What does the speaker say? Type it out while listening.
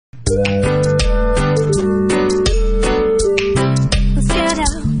Greetings,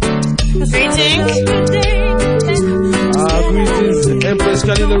 Empress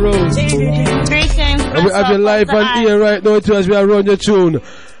Khalilah Rose. Greetings. And we have you live on ear right now too as we are running your tune.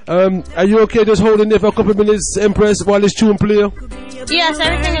 Are you okay just holding there for a couple of minutes, Empress, while this tune play? Yes,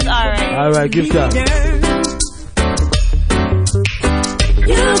 everything is alright. Alright, give that.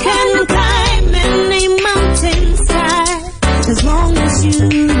 You can climb any mountainside as long as you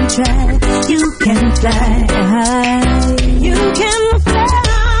try. You can fly high. You can fly.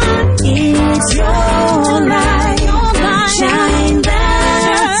 It's your light. Shine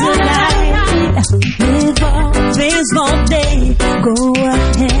that light. Live all, face all day. Go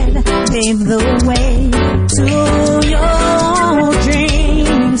ahead, pave the way to your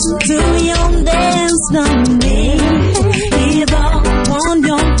dreams, to your destiny. Give up on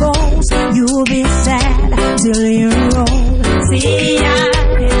your goals. You'll be sad till you're old. See, I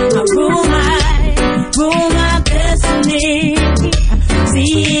rule my destiny.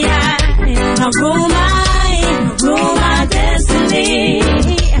 See, I rule my destiny.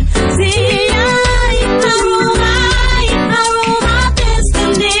 See, I rule my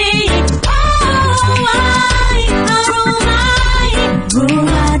destiny. Oh, I rule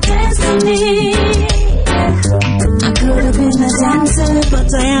my destiny. I could have been a dancer,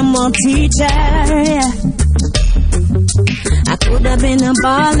 but I am a teacher. I could have been a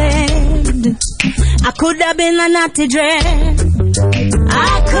ballad. I could have been a naughty dread.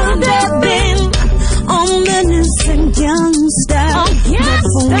 I could have been on the news and gangster. But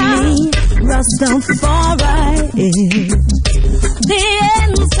for me, Rastafari is the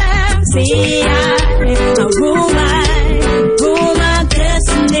answer. See, I rule my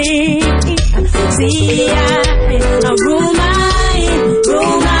destiny. See, I rule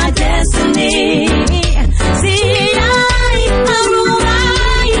my destiny. See, I rule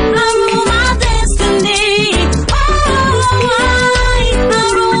my destiny. Oh,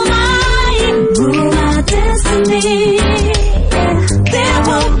 I rule my destiny. There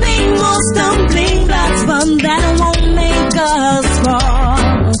will be more stumbling blocks, but that won't make us fall.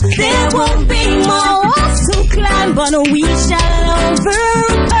 There will be more walls to climb, but we shall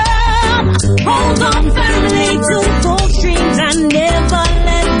overcome. Hold on firmly to those dreams and never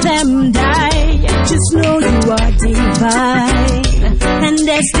let them die. Just know you are divine and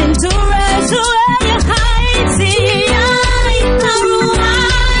destined to rise to higher heights. See, I rule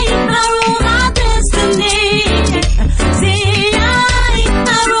my destiny. See, I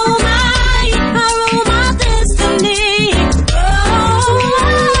rule my destiny. Oh, I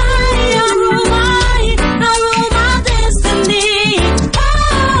rule my destiny.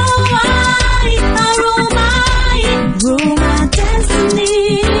 Oh, I rule my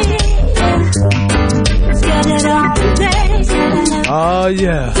destiny. Get it up today. Oh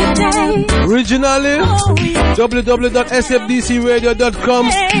yeah. Originally, www.sfdcradio.com.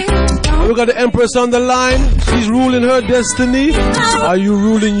 We got the Empress on the line. She's ruling her destiny. Are you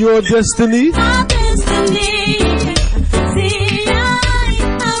ruling your destiny?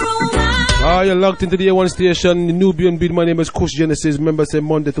 You're locked into the A1 station, the Nubian beat. My name is Kush Genesis. Members say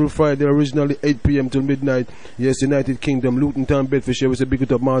Monday till Friday, originally 8 p.m. till midnight. Yes, United Kingdom, Luton Town, Bedfordshire. We say big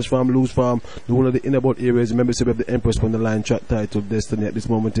it up Marsh Farm, Lewis Farm, the one of the inner areas. Members say we have the Empress on the line, track title Destiny at this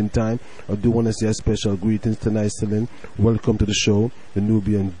moment in time. I do want to say a special greetings tonight, Celine. Welcome to the show, the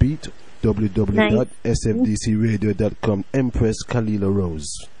Nubian beat. www.sfdcradio.com. Empress Khalilah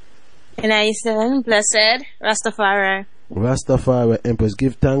Rose. And I said, blessed Rastafari. Rastafari, Empress.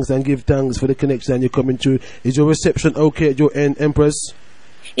 Give thanks for the connection you're coming through. Is your reception okay at your end, Empress?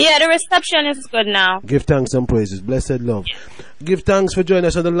 Yeah, the reception is good now. Give thanks and praises. Blessed love. Give thanks for joining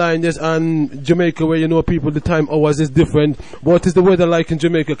us on the line. Yes, and Jamaica, where you know people, the time hours is different. What is the weather like in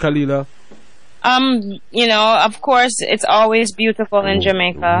Jamaica, Khalilah? You know, of course, it's always beautiful in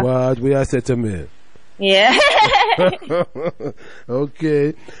Jamaica. What we are said to me. Yeah.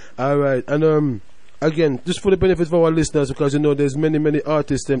 Okay. All right. And again, just for the benefit of our listeners, because you know there's many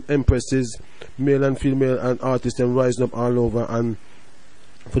artists and empresses, male and female, and artists and rising up all over. And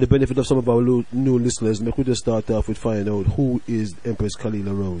for the benefit of some of our new listeners, we could just start off with finding out who is Empress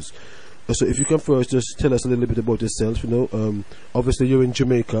Khalilah Rose. So if you can first just tell us a little bit about yourself. You know, obviously you're in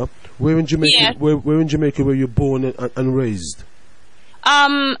Jamaica. Where in Jamaica? Yeah. Where in Jamaica were you born and raised?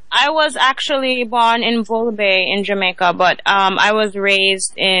 I was actually born in Volbe in Jamaica, but I was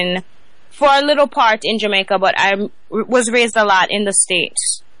raised for a little part in Jamaica, but I was raised a lot in the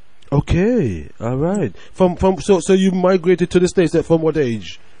States. Okay, all right. So you migrated to the States from what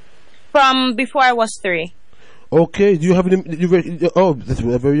age? From before I was 3. Okay, do you have that's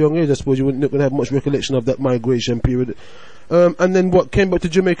a very young age. I suppose you wouldn't have much recollection of that migration period. And then what, came back to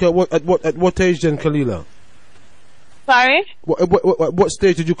Jamaica at what age then, Khalilah? Sorry? What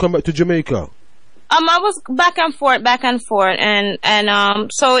stage did you come back to Jamaica? I was back and forth, and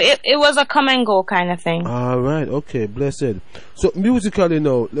so it was a come and go kind of thing. All right, okay, blessed. So musically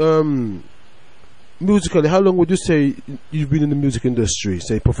now, how long would you say you've been in the music industry,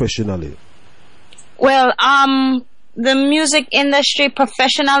 say professionally? Well, the music industry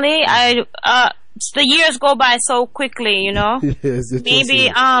professionally, the years go by so quickly, you know. Yes, maybe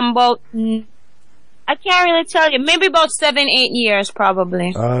about, I can't really tell you, maybe about 7-8 years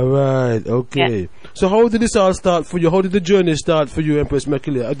probably. All right, okay. Yeah. So how did this all start for you? How did the journey start for you, Empress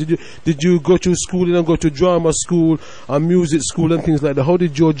Makile? Did you go to schooling and go to drama school and music school and things like that? How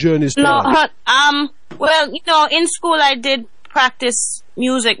did your journey start? No, well, you know, in school I did practice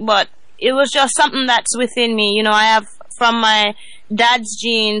music, but it was just something that's within me. You know, I have from my dad's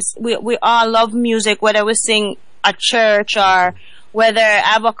genes. We all love music, whether we sing at church or whether I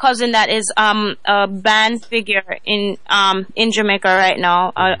have a cousin that is a band figure in Jamaica right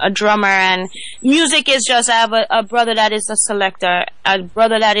now, a drummer, and music is just, I have a brother that is a selector, a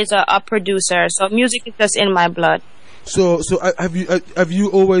brother that is a producer, so music is just in my blood. So have you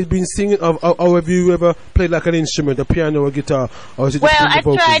always been singing, or have you ever played like an instrument, a piano or guitar, or is it just I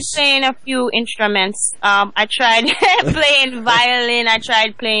tried playing a few instruments. I tried playing violin, I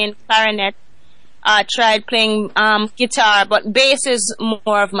tried playing clarinet, I tried playing guitar, but bass is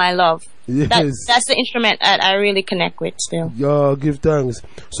more of my love. Yes. That's the instrument that I really connect with still. Yeah, give thanks.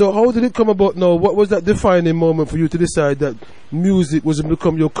 So how did it come about now? What was that defining moment for you to decide that music was going to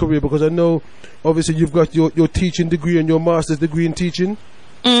become your career? Because I know, obviously, you've got your teaching degree and your master's degree in teaching.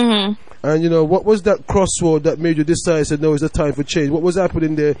 Mm-hmm. And, you know, what was that crossroad that made you decide, said, no, it's the time for change? What was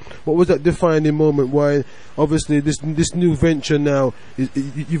happening there? What was that defining moment why, obviously, this new venture now,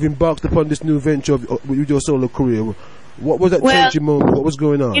 you've embarked upon this new venture with your solo career? What was that changing moment? What was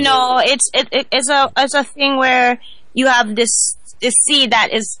going on? You know, it's a thing where you have this seed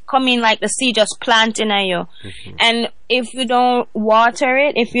that is coming, like the seed just planting at you. Mm-hmm. And if you don't water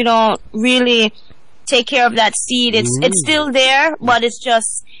it, if you don't really take care of that seed, it's still there, but it's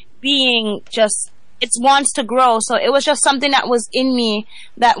just it wants to grow. So it was just something that was in me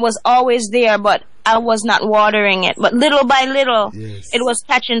that was always there, but I was not watering it. But little by little, it was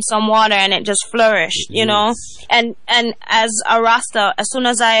catching some water and it just flourished, you know. And as a Rasta, as soon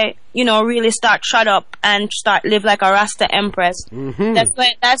as I, you know, really start shut up and start live like a Rasta empress,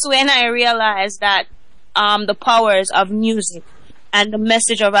 that's when I realized that the powers of music and the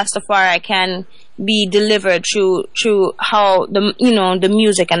message of Rastafari can be delivered through how the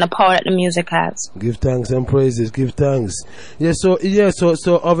music and the power that the music has. Give thanks and praises. Give thanks. So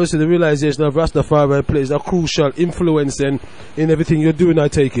obviously the realization of Rastafari plays a crucial influence in everything you're doing. I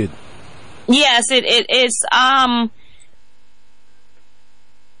take it. Yes, it is. Are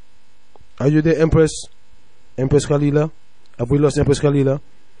you there, Empress? Empress Khalilah? Have we lost Empress Khalilah?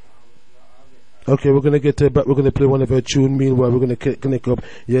 Okay, we're gonna get her back. We're gonna play one of her tune. Meanwhile, we're gonna connect up,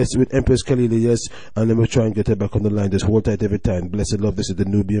 with Empress Khalilah, and then we'll try and get her back on the line. Just hold tight every time. Blessed love. This is the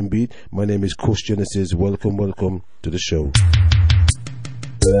Nubian beat. My name is Kush Genesis. Welcome to the show.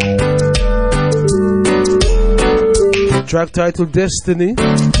 Track title Destiny. You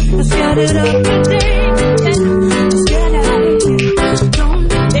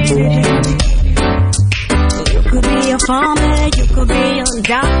could be a farmer. You could be a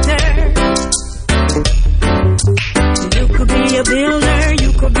doctor. You could be a builder,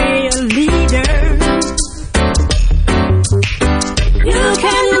 you could be a leader. You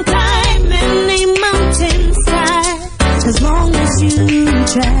can climb any mountainside. As long as you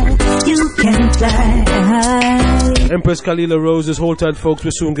try, you can fly. Empress Khalilah Roses, hold tight folks,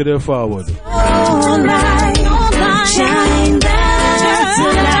 we'll soon get her forward. All light, shine that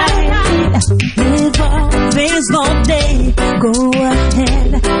light. Live all days, all day. Go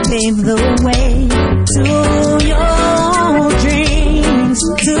ahead, pave the way to your dreams,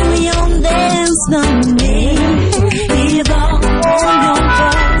 to your destiny. Give all your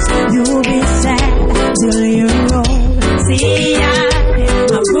thoughts, you'll be sad till you're old. See, I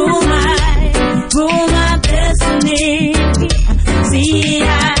rule my destiny. See, I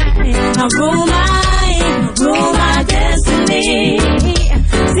rule my destiny.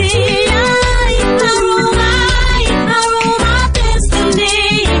 See, I rule my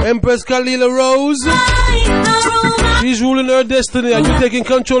destiny. Empress Khalilah Rose, she's ruling her destiny. Are you taking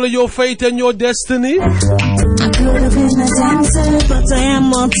control of your fate and your destiny? I could have been a dancer, but I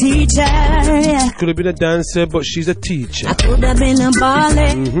am a teacher. Could have been a dancer, but she's a teacher. I could have been a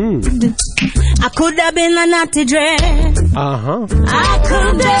ballet. I could have been a naughty dress. I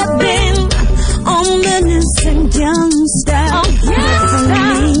could have been on the news and youngster.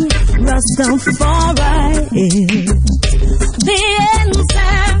 Rastafari is the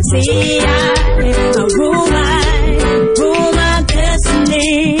answer. See, I rule my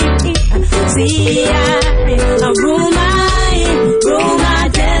destiny. See, I rule my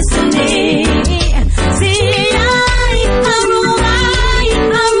destiny. See, I rule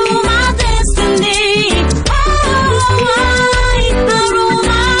my destiny. Oh,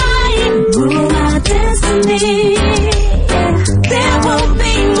 I rule my destiny. There will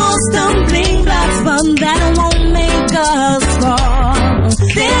be more stumbling blocks, but that won't make us fall.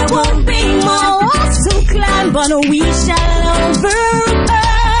 There won't be more walls to climb, but we shall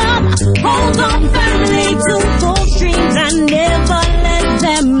overcome. Hold on firmly to those dreams and never let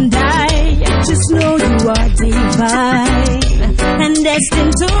them die. Just know you are divine and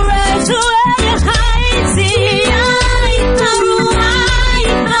destined to rise to higher heights. See, I rule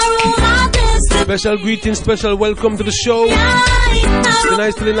my destiny. Special greetings, special welcome to the show.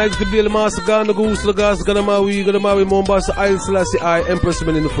 Feeling nice to be the master Ghana Goose, the gas, gonna marry Mombasa, Isle Selassie, Empress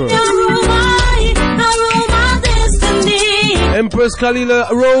Man in the first. Empress Khalilah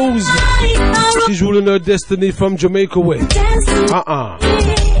Rose. She's ruling her destiny from Jamaica way.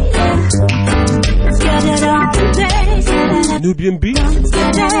 Nubian beat,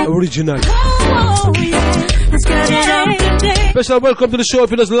 original. Special welcome to the show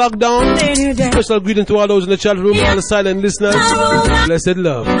if you just locked down. Special greeting to all those in the chat room, all the silent listeners. Blessed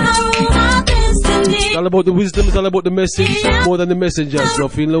love. It's all about the wisdom, it's all about the message, more than the messengers, so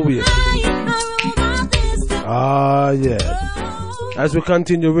feeling no weird. Yeah. As we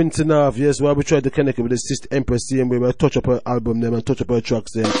continue rinsing off, yes, while we try to connect it with the sister Empress CM, we will touch up her album them and touch up her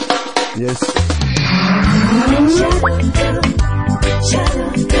tracks then. Yes.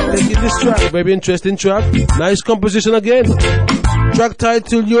 Taking this track, very interesting track. Nice composition again. Track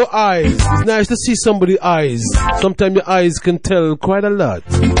titled Your Eyes. It's nice to see somebody's eyes. Sometimes your eyes can tell quite a lot.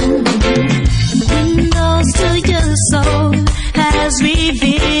 Windows to your soul has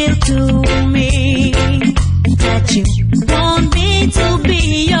revealed to me that you want me to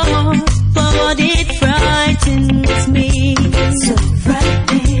be yours, but it frightens me. So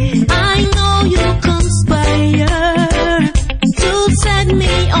frightening. I know you conspire to set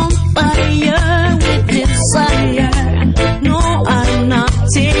me on fire with desire. No, I'm not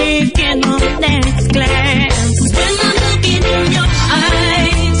taking a next glance. When I'm looking in your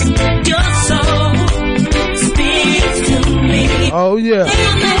eyes, your soul speaks to me. Oh yeah.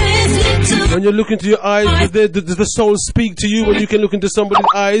 When you look into your eyes, does the soul speak to you? When you can look into somebody's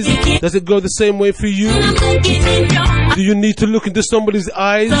eyes, does it go the same way for you? Do you need to look into somebody's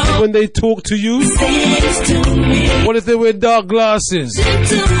eyes when they talk to you? What if they wear dark glasses?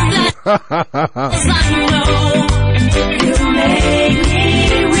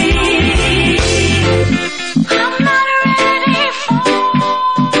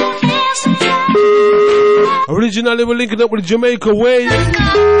 Originally, we're linking up with Jamaica way.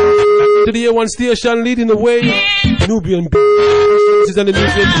 To the A1 station leading the way. Nubian B. This is on the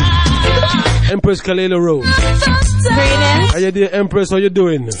Nubian B. Empress Khalilah Rose. Are you there, Empress? How you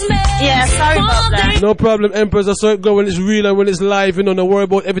doing? Yeah, sorry about that. No problem, Empress. I saw it go when it's real and when it's live. You know, don't worry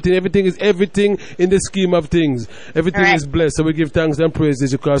about everything. Everything is everything in the scheme of things. Everything is blessed. So we give thanks and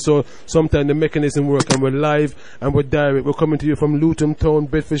praises because so sometimes the mechanism work and we're live and we're direct. We're coming to you from Luton Town,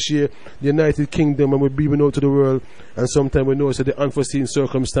 Bedfordshire, the United Kingdom, and we're beaming out to the world. And sometimes we know so the unforeseen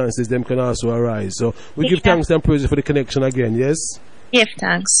circumstances them can also arise. So we give thanks and praises for the connection again. Yes. Give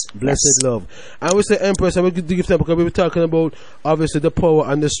thanks. Blessed love. I would say, Empress, I would give thanks because we were talking about obviously the power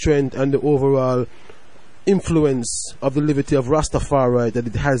and the strength and the overall influence of the liberty of Rastafari that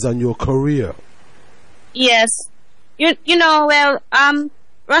it has on your career. Yes. You know, well,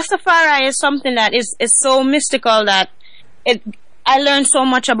 Rastafari is something that is so mystical that I learn so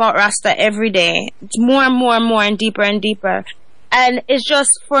much about Rasta every day. It's more and more and more and deeper and deeper. And it's just,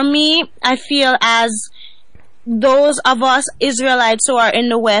 for me, I feel as those of us Israelites who are in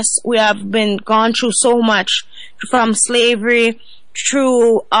the West, we have been gone through so much from slavery,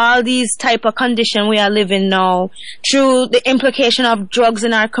 through all these type of condition we are living now, through the implication of drugs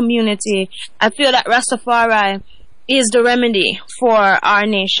in our community. I feel that Rastafari is the remedy for our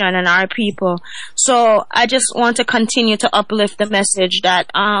nation and our people. So I just want to continue to uplift the message that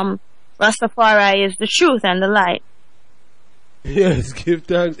Rastafari is the truth and the light. Yes, give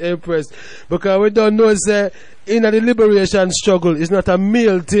thanks, Empress. Because we don't know, say, in the liberation struggle, it's not a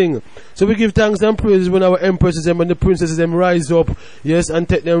male thing. So we give thanks and praise when our empresses and the princesses them rise up, yes, and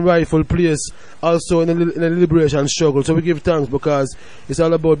take them rightful place also in the liberation struggle. So we give thanks because it's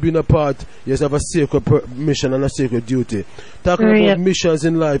all about being a part, yes, of a sacred mission and a sacred duty. Talking about missions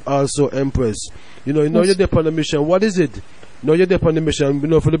in life also, Empress. You know you're there on the mission. What is it? You're there on the mission.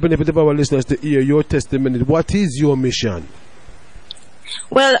 For the benefit of our listeners to hear your testimony, what is your mission?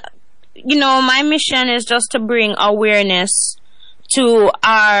 Well, my mission is just to bring awareness to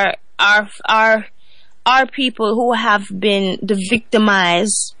our people who have been the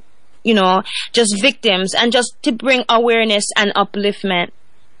victimized, just victims, and just to bring awareness and upliftment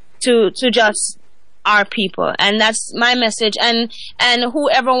to just our people. And that's my message. And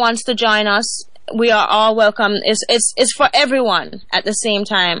whoever wants to join us, we are all welcome. It's for everyone at the same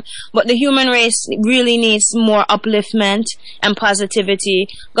time. But the human race really needs more upliftment and positivity,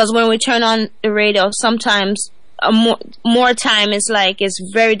 because when we turn on the radio, sometimes more time is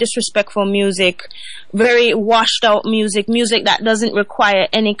very disrespectful music, very washed out music that doesn't require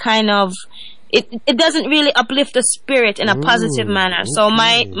any kind of it doesn't really uplift the spirit in a positive manner. So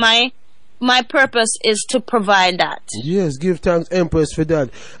my purpose is to provide that. Yes, give thanks, Empress, for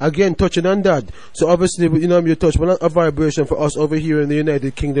that. Again, touching on that. So obviously, you touch on a vibration for us over here in the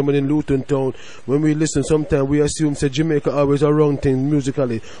United Kingdom and in Luton town. When we listen, sometimes we assume that Jamaica always a wrong thing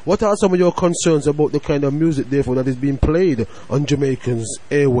musically. What are some of your concerns about the kind of music, therefore, that is being played on Jamaicans'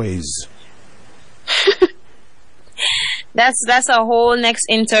 airways? That's a whole next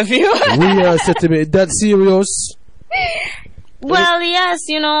interview. We are set to be that serious. Well, yes,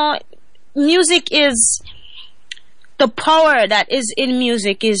 music is the power that is in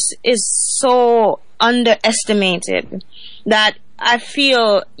music is so underestimated that I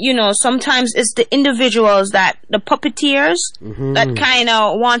feel, sometimes it's the individuals the puppeteers that kind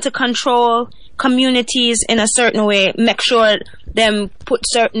of want to control communities in a certain way, make sure them put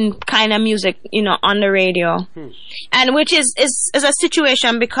certain kind of music, on the radio. And which is a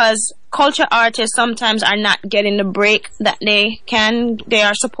situation because culture artists sometimes are not getting the break that they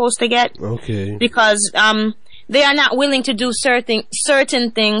are supposed to get. Okay. Because they are not willing to do certain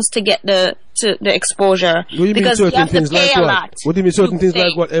things to get the exposure. What do you because mean certain you have things to pay like a what? lot. What do you mean certain things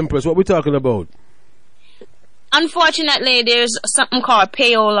like what, Empress? What are we talking about? Unfortunately, there's something called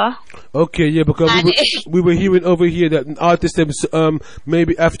payola. Okay, yeah, because we were hearing over here that artists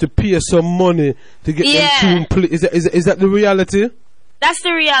maybe have to pay some money to get them to play. Is that the reality? That's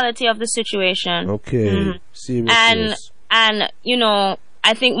the reality of the situation. Okay, serious. And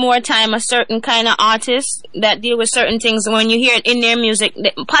I think more time a certain kind of artists that deal with certain things, when you hear it in their music,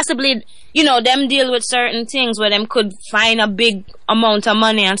 possibly, them deal with certain things where them could find a big amount of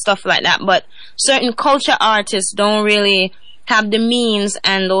money and stuff like that. But certain culture artists don't really have the means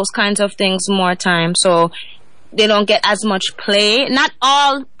and those kinds of things more time. So they don't get as much play. Not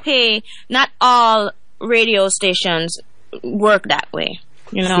all radio stations work that way.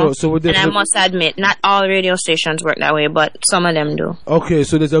 So and I must admit, not all radio stations work that way, but some of them do. Okay,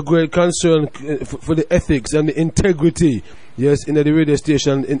 so there's a great concern for the ethics and the integrity, yes, in the radio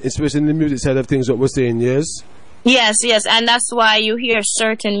station, especially in the music side of things, what we're saying, yes? Yes, and that's why you hear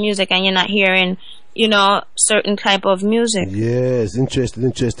certain music and you're not hearing, certain type of music. Yes,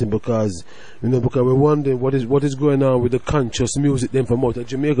 interesting, because we're wondering what is going on with the conscious music then from out of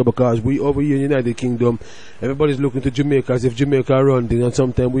Jamaica, because we over here in the United Kingdom, everybody's looking to Jamaica as if Jamaica are running, and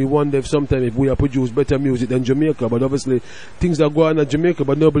sometimes we wonder if we have produced better music than Jamaica, but obviously things are going on in Jamaica,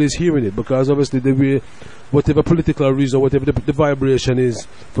 but nobody's hearing it, because obviously the way, whatever political reason, whatever the vibration is,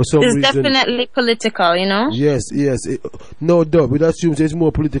 for some reason. It's definitely political, Yes, no doubt, we assume it's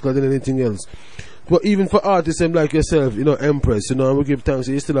more political than anything else. But even for artists like yourself, Empress, and we give thanks,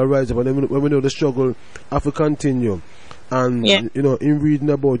 you still a rise up, and when we know the struggle have to continue. And, in reading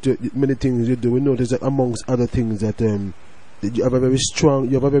about many things you do, we notice that amongst other things that you have a very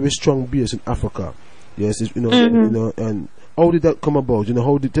strong base in Africa. Yes, and how did that come about?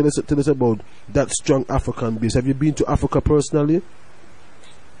 Tell us about that strong African base. Have you been to Africa personally?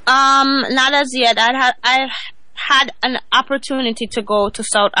 Not as yet. I had an opportunity to go to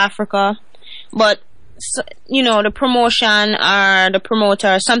South Africa, but the promotion or the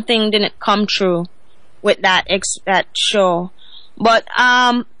promoter, something didn't come true with that show. But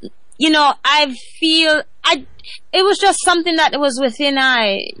I feel it was just something that was within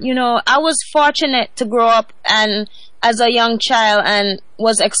I was fortunate to grow up and as a young child and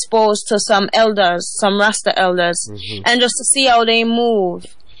was exposed to some elders, some Rasta elders, and just to see how they move.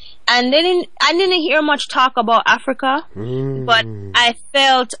 And I didn't hear much talk about Africa, but I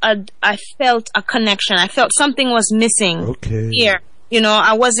felt a connection. I felt something was missing here. You know,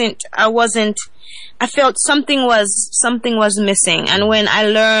 I felt something was missing. And when I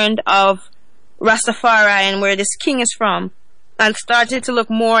learned of Rastafari and where this king is from, I started to look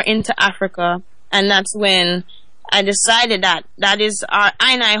more into Africa. And that's when I decided that is our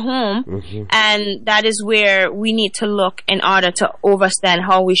I home, and that is where we need to look in order to understand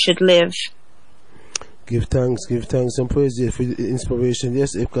how we should live. Give thanks and praise for the inspiration.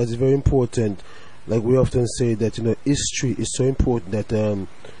 Yes, because it's very important. Like we often say that, you know, history is so important that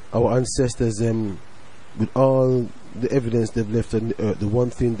our ancestors, with all the evidence they've left on the earth, the one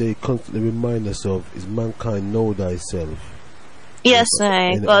thing they constantly remind us of is mankind know thyself. Yes,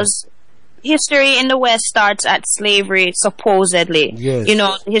 because history in the West starts at slavery, supposedly. Yes. You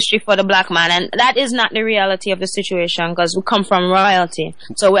know, history for the black man. And that is not the reality of the situation, because we come from royalty.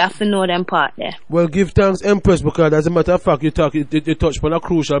 So we have to know them part there. Well, give thanks, Empress, because as a matter of fact, you touch upon a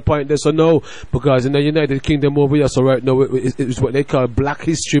crucial point there. So now, because in the United Kingdom over here, so right now, it's what they call Black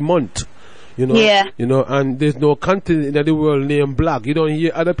History Month. You know, you know, and there's no continent in the world named black. You don't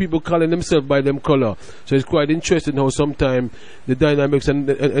hear other people calling themselves by them color. So it's quite interesting how sometimes the dynamics and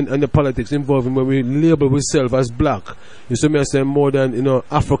the politics involving when we label ourselves as black. You see me say more than, you know,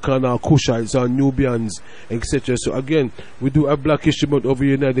 African or Kushites or Nubians, etc. So again, we do a Black History Month over the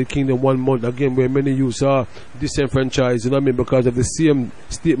United Kingdom 1 month again, where many youths are disenfranchised. You know what I mean? Because of the same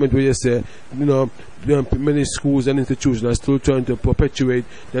statement where you say, you know, many schools and institutions are still trying to perpetuate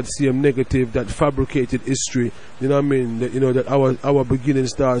that same negative, that fabricated history. You know what I mean? That, you know, that our beginning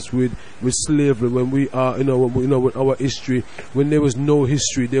starts with slavery. When we are, with our history, when there was no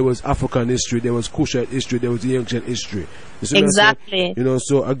history, there was African history, there was Kushite history, there was the ancient history. Exactly. You know,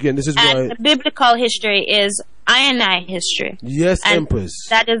 so again, this is why the biblical history is I history. Yes, and Empress.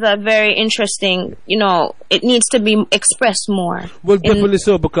 That is a very interesting, you know, it needs to be expressed more. Well, definitely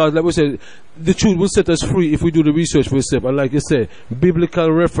so, because like we said, the truth will set us free if we do the research for ourselves. And like you say, biblical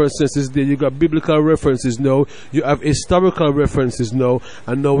references is there. You got biblical references now, you have historical references now,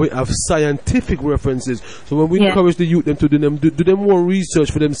 and now we have scientific references. So when we encourage the youth them to do them more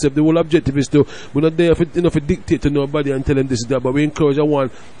research for themselves, the whole objective is to, we're not there for, for dictate to nobody and tell them this is that, but we encourage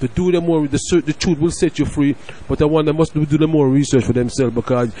one to do them more. The truth will set you free, but I want them must do them more research for themselves,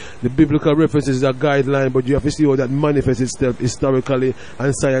 because the biblical references is a guideline, but you have to see how that manifests itself historically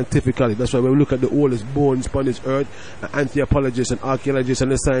and scientifically. That's why when we look at the oldest bones upon this earth, anthropologists and archaeologists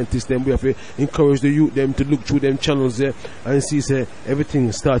and the scientists, then we have to encourage the youth them to look through them channels there and see say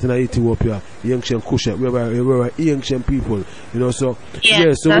everything starting in Ethiopia, the ancient Kushite, we were ancient people, you know. So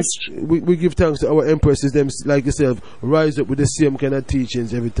so we give thanks to our empresses, them like yourself, rise up with the same kind of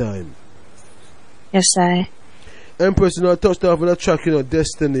teachings every time. Yes, I. Empress, you know, I touched off with a track, you know,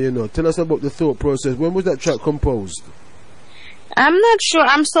 Destiny, you know. Tell us about the thought process. When was that track composed? I'm not sure.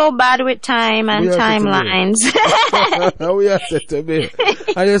 I'm so bad with time and timelines. How we are set to me?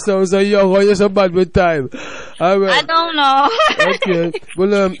 I just sound so young. Why you so bad with time? I don't know. Okay.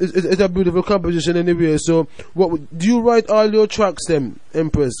 Well, it's a beautiful composition anyway. So, do you write all your tracks, then,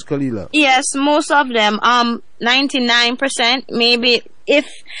 Empress Khalilah? Yes, most of them. 99%. Maybe if,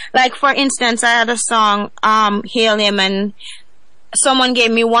 like, for instance, I had a song, Hail Him, and someone gave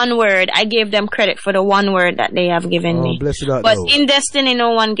me one word. I gave them credit for the one word that they have given me. But in Destiny,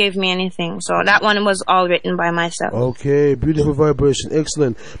 no one gave me anything. So that one was all written by myself. Okay, beautiful vibration.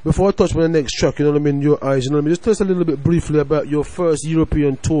 Excellent. Before I touch on the next track, you know what I mean, your eyes, you know what I mean, just tell us a little bit briefly about your first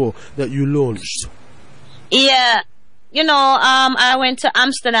European tour that you launched. Yeah. You know, I went to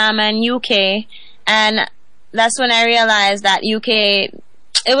Amsterdam and UK, and that's when I realized that UK,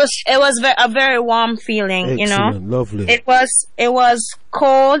 it was a very warm feeling. Excellent, you know, lovely. It was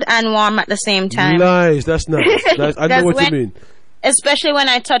cold and warm at the same time. Nice, that's nice. I know what you mean. Especially when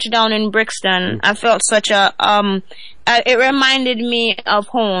I touched down in Brixton, I felt such a it reminded me of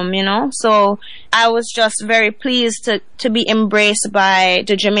home, you know. So I was just very pleased to be embraced by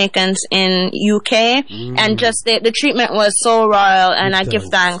the Jamaicans in UK, and just the treatment was so royal, and I give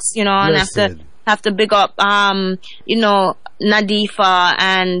thanks, you know, and have to big up you know, Nadifa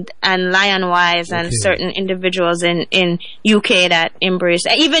and Lion Wise and certain individuals in UK that embrace,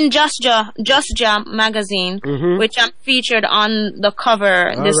 even Just Ja magazine, which I'm featured on the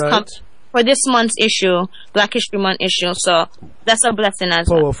cover for this month's issue, Black History Month issue. So that's a blessing as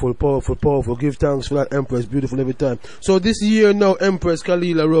well. Powerful. Give thanks for that, Empress. Beautiful every time. So this year now, Empress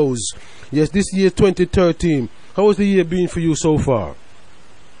Khalilah Rose. Yes, this year 2013. How has the year been for you so far?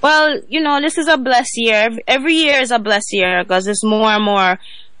 Well, you know, this is a blessed year. Every year is a blessed year because it's more and more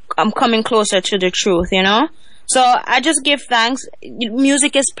I'm coming closer to the truth, you know. So I just give thanks.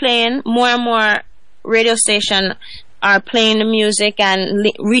 Music is playing. More and more radio stations are playing the music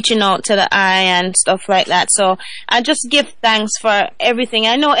and reaching out to the eye and stuff like that. So I just give thanks for everything.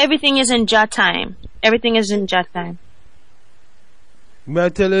 I know everything is in Jah time. Everything is in Jah time. I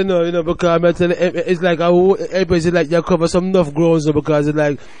tell you no, because I tell you, it's like everybody's like you cover some enough grounds now, because it's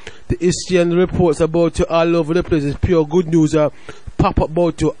like the Eastern reports about you all over the place. It's pure good news. Pop up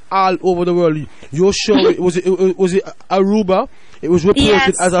about you all over the world. Your show was it Aruba? It was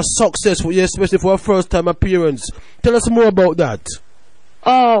reported as a success for you, especially for a first time appearance. Tell us more about that.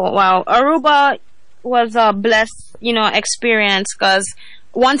 Oh wow, Aruba was a blessed, experience, because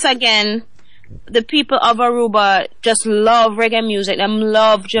once again, the people of Aruba just love reggae music. Them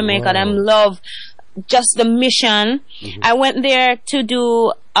love Jamaica. Wow. Them love just the mission. I went there to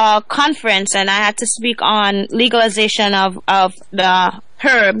do a conference, and I had to speak on legalization of the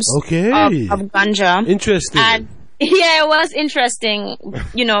herbs. Okay. Of ganja. Interesting. And yeah, it was interesting,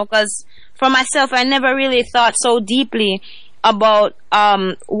 because for myself, I never really thought so deeply about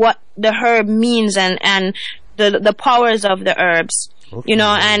what the herb means and the powers of the herbs. Okay.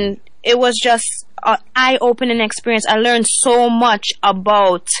 And it was just an eye-opening experience. I learned so much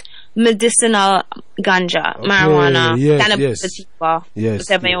about medicinal ganja, marijuana, cannabis sativa,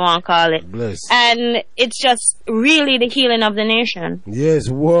 whatever you want to call it. Bless. And it's just really the healing of the nation. Yes,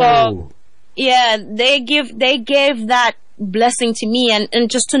 whoa. So, yeah, they gave that blessing to me, and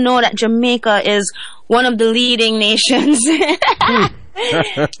just to know that Jamaica is one of the leading nations that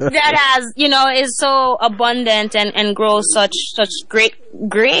has, is so abundant and grows such great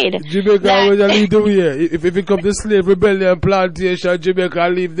grade. Jamaica always lead the way. If it comes to slave rebellion plantation, Jamaica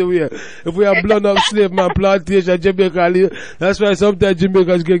lead the way. If we have blown up slave man plantation, Jamaica lead. That's why sometimes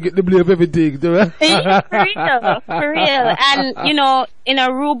Jamaicans get the blame of everything. For real. And in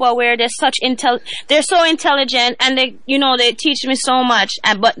Aruba, where they're they're so intelligent, and they teach me so much,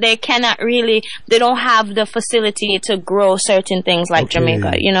 but they don't have the facility to grow certain things like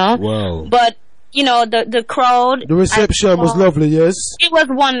Jamaica, Wow. But the crowd, the reception was lovely. Yes, it was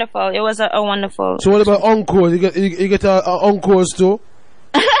wonderful. It was a wonderful. So what about encores? You get encores too?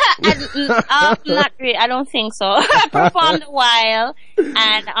 Not really. I don't think so. I performed a while,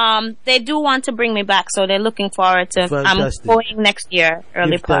 and they do want to bring me back, so they're looking forward to. Fantastic. I'm going next year,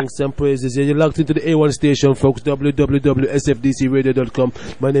 early part. Thanks and praises. Yeah, you're logged into the A1 station, folks. www.sfdcradio.com.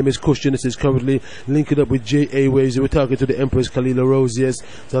 My name is Kush Genesis. Currently linking up with J.A. Waves. We're talking to the Empress Khalilah Rose. Yes,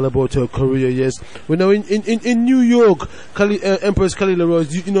 it's all about her career. Yes, we're now in New York. Empress Khalilah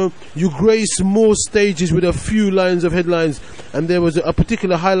Rose. You grace more stages with a few lines of headlines, and there was a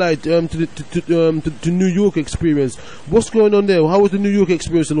particular highlight to New York experience. What's going on there? How was the New York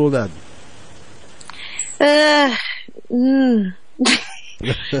experience and all that?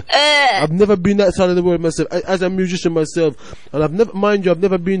 I've never been that side of the world myself, as a musician myself, and I've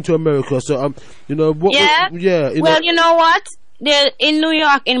never been to America. So well, you know what? There in New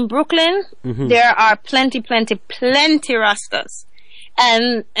York, in Brooklyn, there are plenty Rastas.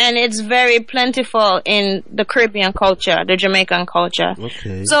 And it's very plentiful in the Caribbean culture, the Jamaican culture.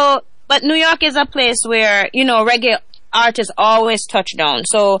 Okay. So, but New York is a place where, reggae artists always touch down.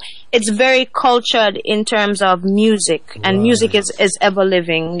 So it's very cultured in terms of music, and music is ever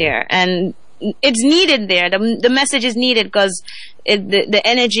living there. And it's needed there. The message is needed because the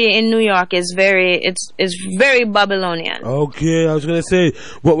energy in New York is very Babylonian. Okay, I was gonna say,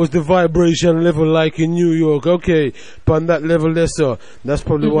 what was the vibration level like in New York? Okay, on that level there, so that's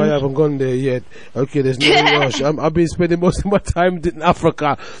probably why I haven't gone there yet. Okay, there's no rush. I've been spending most of my time in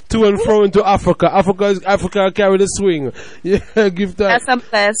Africa, to and fro into Africa. Africa carry the swing. Yeah, give that. That's a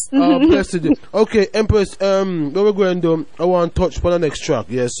bless. Blessed. Okay, Empress. Where we're going to, I want to touch upon the next track.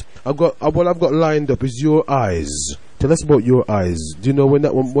 Yes, what I've got lined up is Your Eyes. Tell us about Your Eyes. Do you know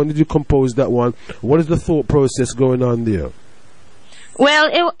when did you compose that one? What is the thought process going on there?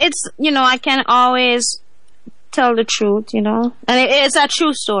 Well, it's I can always tell the truth, and it's a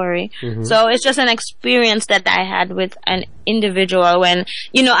true story. So it's just an experience that I had with an individual when,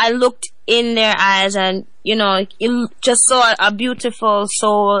 I looked in their eyes and, just saw a beautiful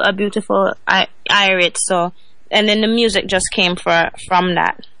soul, a beautiful iris. So, and then the music just came from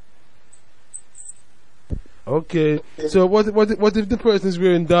that. Okay, so what if the person's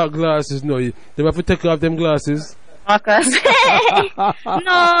wearing dark glasses? No, they have to take off them glasses. No,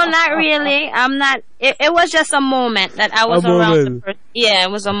 not really. I'm not. It was just a moment that I was around the person. Yeah,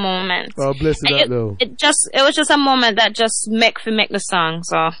 it was a moment. Oh, bless that though. It was just a moment that just make the song.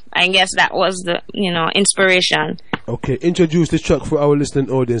 So I guess that was the inspiration. Okay, introduce this track for our listening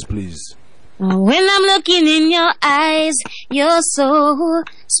audience, please. When I'm looking in your eyes, your soul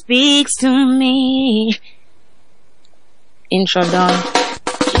speaks to me. intro done.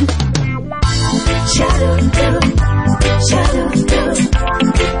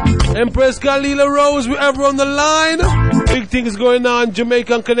 Empress Khalilah Rose, we have her on the line. Big things going on.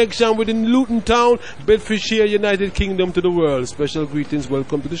 Jamaican connection within Luton town, Bedfordshire, United Kingdom to the world. Special greetings.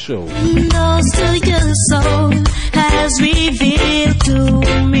 Welcome to the show. Knows to your soul has revealed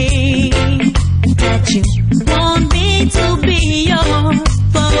to me that you want me to be yours,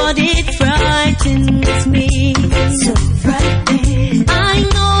 but it frightens me. So frightening. I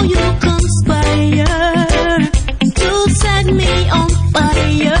know you conspire to set me on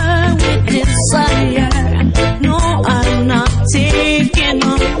fire with desire. No, I'm not taking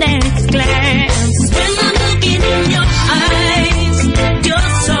on next glance. When I'm looking in your eyes, your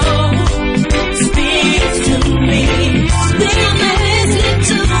soul speaks to me. When I'm listening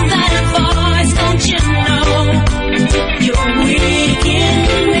to that voice, don't you know you're weak in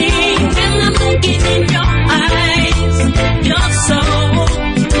me? When I'm looking in your eyes, your soul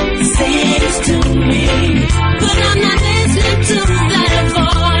sings to me. But I'm not listening to that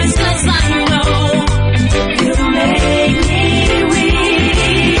voice, 'cause I know you make me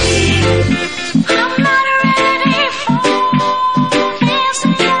weak. I'm not ready for this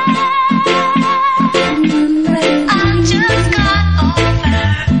yet. I just got over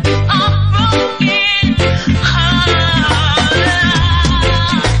a broken heart.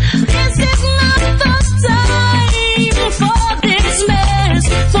 This is not the time for this mess,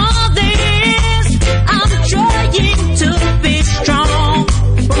 for this. I'm trying to be strong,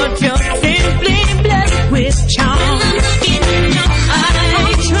 but you're simply blessed with charm. I'm looking in your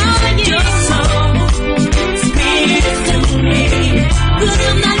eyes, your soul speaks to me, but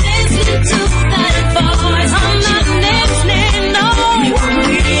I'm not listening to that voice. I'm not listening, no. You're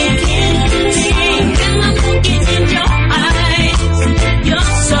weak in me. When I'm looking in your eyes, your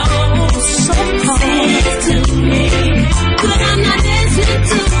soul speaks to me, but I'm not listening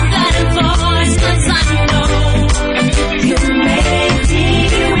to that voice, 'cause I know you make me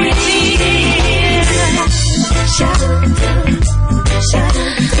weak.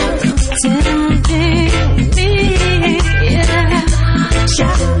 Tempting me, yeah.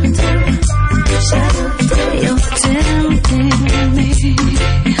 You're tempting me.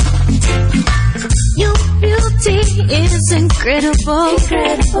 Your beauty is incredible.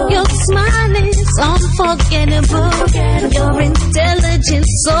 Your smile is unforgettable. Your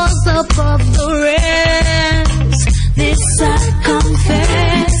intelligence soars above the rest. This I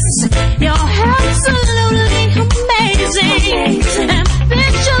confess. You're absolutely amazing,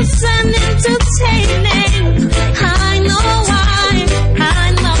 ambitious and entertaining. I know why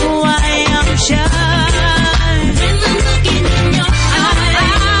I'm shy. When I'm looking in your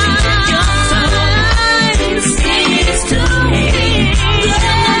eyes, your soul speaks to me. But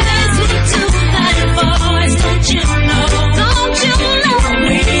I'm not listening to that voice, don't you know? Don't you know?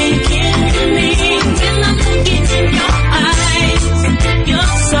 Weak in me. When I'm looking in your eyes, your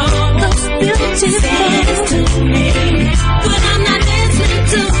soul speaks to me. But I'm not listening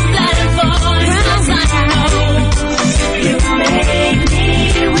to that voice, 'cause I know you make me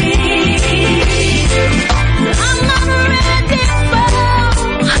weak. I'm not ready for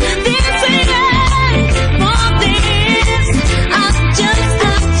this again, for this. I've just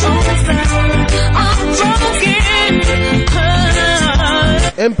got over a broken heart.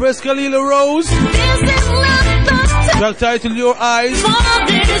 Empress Khalilah Rose. This is not the time Track title Your Eyes. for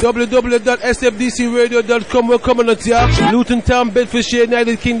this. www.sfdcradio.com. We're coming at ya. Luton Town, Bedfordshire,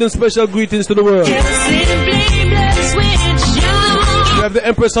 United Kingdom. Special greetings to the world. You're simply blessed with We you. have the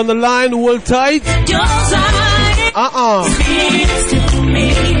Empress on the line. Hold tight. Your side speaks to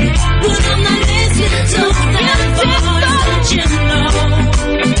me, but I'm not listening to that voice, don't you know?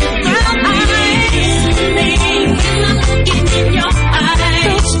 Girl, I me when I'm looking in your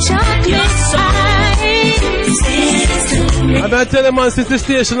eyes. Your soul speaks to me. I'm gonna tell them, man, since the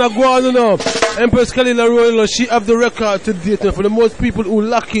station are going on up, Empress Khalilah Rose, she have the record to date. And for the most people who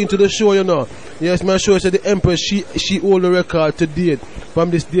lucky into the show, you know. Yes, my show said the Empress, she hold the record to date.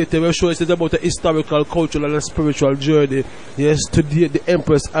 From this date, we show it's about a historical, cultural, and spiritual journey. Yes, to date, the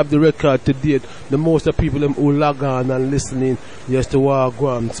Empress have the record to date. The most of people them who log on and listening, yes, to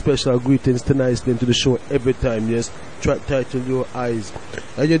Wagwan. Special greetings tonight to the show every time, yes. Track title Your Eyes.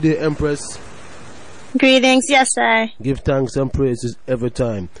 Are you there, Empress? Greetings, yes, sir. Give thanks and praises every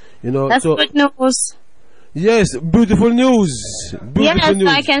time. You know, That's so good news. Yes, beautiful news. Beautiful news.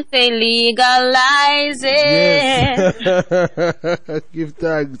 I can say legalize it. Yes. Give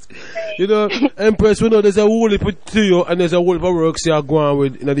thanks. You know, Empress, we know there's a whole heap to you and there's a whole heap of works you are going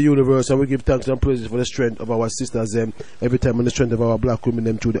with in the universe, and we give thanks and praises for the strength of our sisters every time, and the strength of our black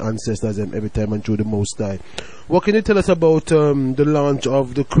women through the ancestors every time, and through the Most High. What can you tell us about the launch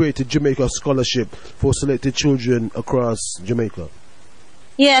of the Creative Jamaica Scholarship for selected children across Jamaica?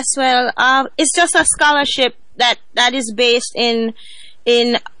 Yes, well, it's just a scholarship that is based in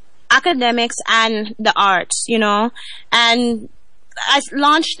academics and the arts, you know. And I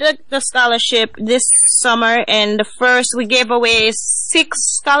launched the scholarship this summer, and the first we gave away 6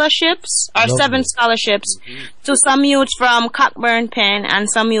 scholarships or 7 scholarships to some youths from Cockburn Pen and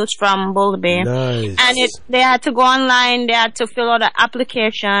some youths from Boulder Bay. Nice. And they had to go online, they had to fill out an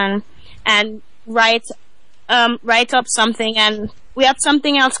application and write up something, and we have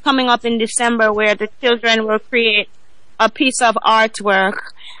something else coming up in December where the children will create a piece of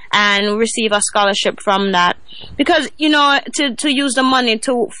artwork and receive a scholarship from that. Because, you know, to use the money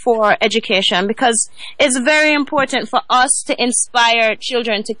for education, because it's very important for us to inspire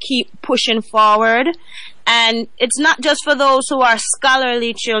children to keep pushing forward. And it's not just for those who are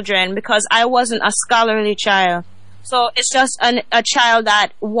scholarly children, because I wasn't a scholarly child. So it's just a child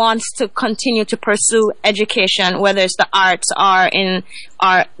that wants to continue to pursue education, whether it's the arts or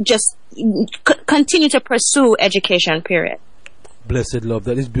just continue to pursue education, period. Blessed love.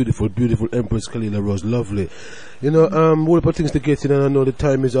 That is beautiful, beautiful Empress Khalilah Rose. Lovely. You know, we'll put things to get in, and I know the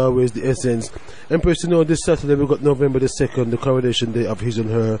time is always the essence. Empress, you know, this Saturday we got November the 2nd, the coronation day of His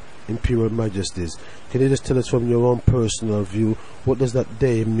and Her Imperial Majesties. Can you just tell us from your own personal view, what does that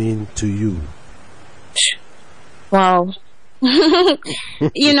day mean to you? Wow.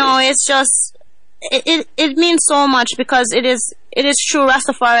 You know, it's just, it means so much, because it is true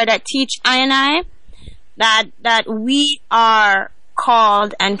Rastafari that teach I and I that we are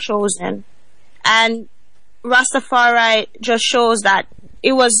called and chosen. And Rastafari just shows that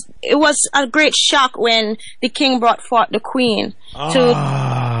it was a great shock when the king brought forth the queen.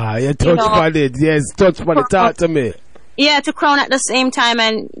 You touched on it. Yes, touch on it. Talk to me. Yeah, to crown at the same time.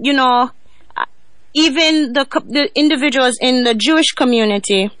 And, you know, even the individuals in the Jewish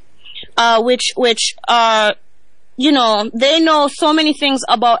community, which are, you know, they know so many things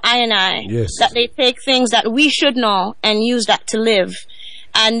about I and I, yes, that they take things that we should know and use that to live.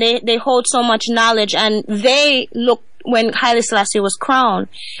 And they hold so much knowledge, and they looked when Haile Selassie was crowned,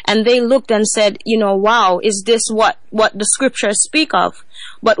 and they looked and said, you know, wow, is this what the scriptures speak of?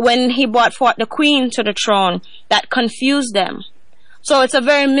 But when he brought forth the queen to the throne, that confused them. So it's a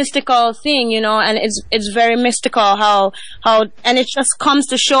very mystical thing, you know, and it's very mystical how, and it just comes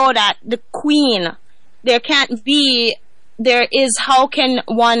to show that the queen, how can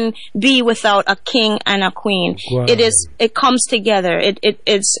one be without a king and a queen? Wow. It comes together.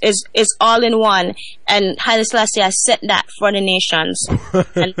 It's all in one. And Haile Selassie has set that for the nations.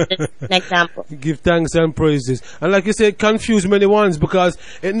 And it's an example. Give thanks and praises. And like you said, confuse many ones, because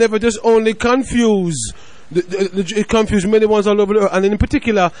it never just only confuse. It confused many ones all over the earth, and in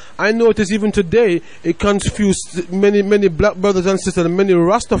particular, I notice even today it confused many black brothers and sisters, and many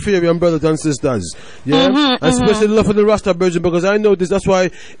Rastafarian brothers and sisters. Yeah, especially love for the Rasta virgin, because I notice that's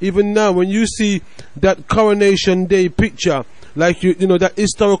why even now when you see that coronation day picture, like you know that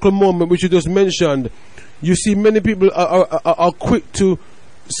historical moment which you just mentioned, you see many people are quick to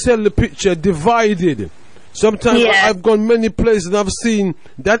sell the picture divided. Sometimes I've gone many places and I've seen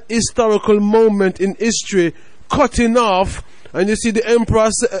that historical moment in history cutting off, and you see the emperor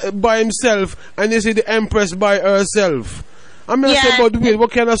by himself and you see the empress by herself. I mean, I say, but wait,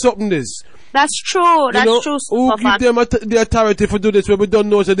 what kind of something this? That's true. That's true. Who give them the authority for do this when we don't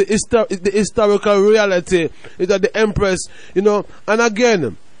know so the historical reality is that the empress, you know, and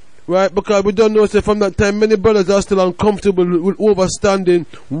again, right, because we don't know, so from that time many brothers are still uncomfortable with understanding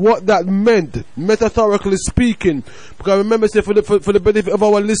what that meant, metaphorically speaking. Because remember, say, for the benefit of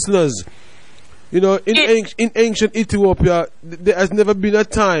our listeners, you know, in ancient Ethiopia, there has never been a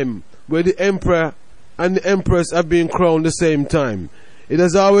time where the emperor and the empress have been crowned the same time. It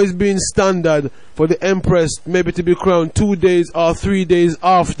has always been standard for the empress maybe to be crowned 2 days or 3 days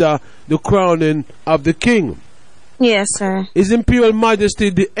after the crowning of the king. Yes, sir. His Imperial Majesty,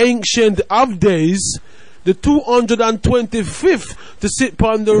 the Ancient of Days, the 225th to sit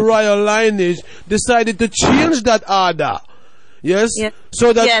upon the royal lineage, decided to change that order. Yes? Yep.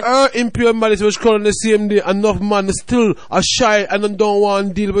 So that her Imperial Majesty was crowned on the same day. Enough man still are shy and don't want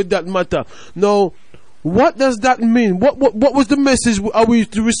to deal with that matter. Now, what does that mean? What was the message are we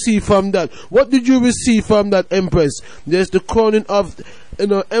to receive from that? What did you receive from that Empress? There's the crowning of, you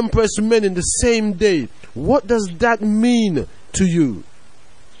know, Empress men in the same day. What does that mean to you?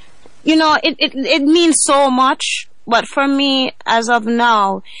 You know, it means so much, but for me, as of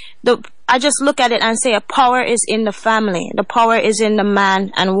now, I just look at it and say, power is in the family. The power is in the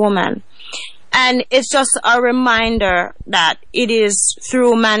man and woman. And it's just a reminder that it is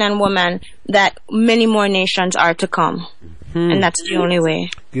through man and woman that many more nations are to come. And that's the only way.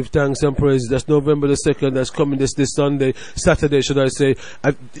 Give thanks and praise. That's November the 2nd. That's coming this Saturday, should I say.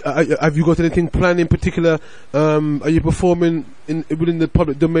 Have you got anything planned in particular? Are you performing within the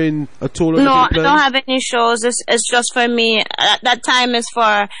public domain at all? No, I don't have any shows. It's just for me. That time is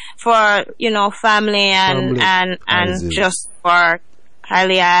for family and just for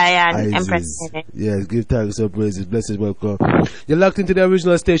Khalilah and Empress. Yes, give thanks and praises. Blessings, welcome. You're locked into the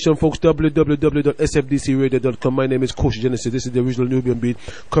original station, folks. www.sfdcradio.com. My name is Kush Genesis. This is the original Nubian beat.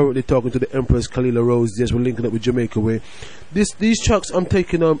 Currently talking to the Empress Khalilah Rose. Yes, we're linking up with Jamaica way. These tracks I'm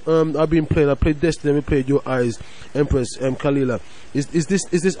taking I've been playing. I played Destiny. We played Your Eyes, Empress, Khalilah. Is this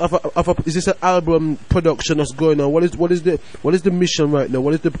an album production that's going on? What is the mission right now?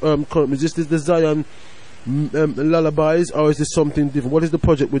 What is the current? Is this the Zion lullabies, or is this something different? What is the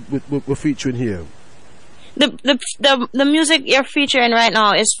project we're featuring here? The music you're featuring right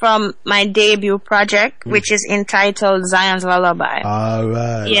now is from my debut project, which is entitled Zion's Lullaby. All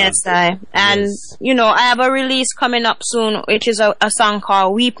right. Yes, I have a release coming up soon, which is a song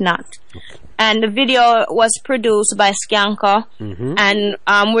called Weep Not. And the video was produced by Skanka, and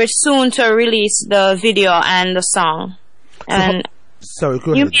we're soon to release the video and the song. And sorry,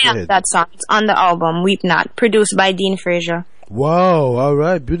 go ahead. You may have that song. It's on the album Weep Not, produced by Dean Fraser. Wow, all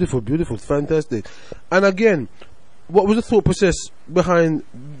right, beautiful, fantastic. And again, what was the thought process behind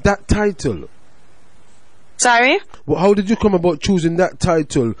that title? Sorry? Well, how did you come about choosing that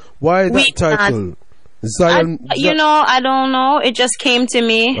title? Why that Weep title? Not. Zion. I don't know. It just came to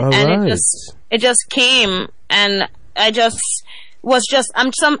me, all and right. it just came, and I just was just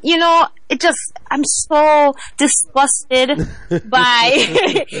I'm so disgusted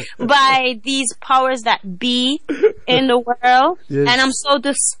by these powers that be in the world. Yes. And I'm so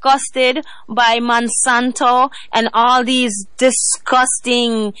disgusted by Monsanto and all these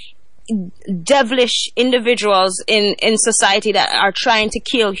disgusting devilish individuals in society that are trying to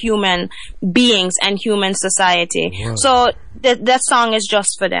kill human beings and human society. Wow. So that song is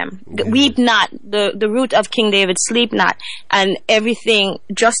just for them. Yeah. Weep not, the root of King David, sleep not, and everything,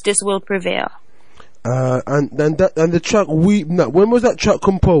 justice will prevail. And the track Weep Not, when was that track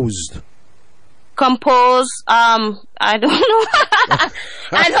composed? I don't know.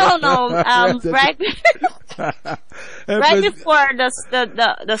 I don't know. Right before the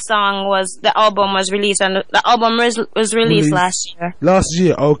album was released, and the album was released last year. Last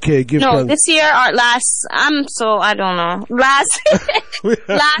year, okay. This year or last. I don't know. Last.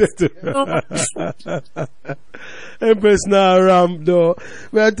 Empress now ramp though.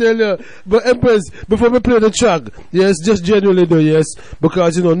 But I tell you, but Empress, before we play the track, yes, just genuinely though, yes,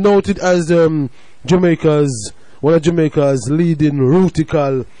 because noted as one of Jamaica's leading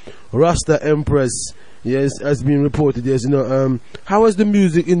rutical Rasta Empress, yes, has been reported, yes, how has the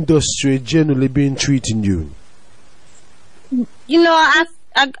music industry generally been treating you?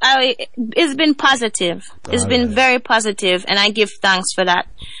 It's been positive. It's been very positive, and I give thanks for that.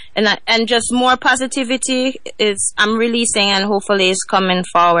 And just more positivity I'm releasing, and hopefully is coming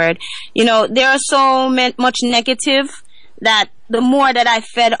forward. There are so much negative that the more that I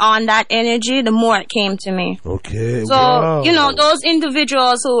fed on that energy, the more it came to me. Okay. So, wow. Those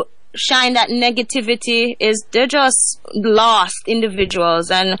individuals who shine that negativity, they're just lost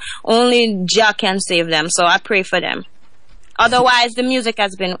individuals, and only Jah can save them. So I pray for them. Otherwise, the music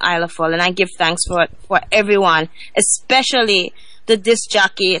has been ileful, and I give thanks for everyone, especially the disc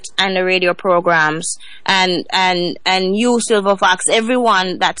jockey and the radio programs, and you, Silver Fox,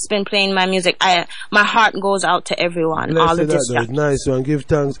 everyone that's been playing my music. My heart goes out to everyone. All the disc jockeys. Nice one. Give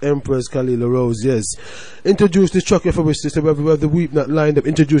thanks, Empress Khalilah Rose. Yes. Introduce this track for me, sister. We have the Weep Not lined up.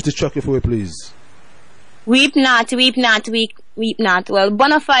 Introduce this track for me, please. Weep not, weep not, weep not. Well,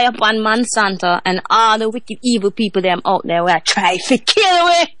 bonfire upon Monsanto and all the wicked evil people them out there where I try to kill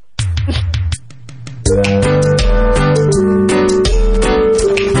we.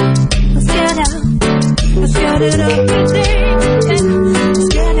 Let's get it up today. Let's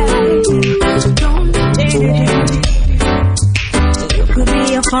get it. You could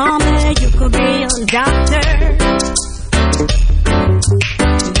be a farmer, you could be a doctor,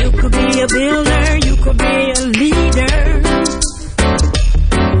 you could be a builder, you could be a leader.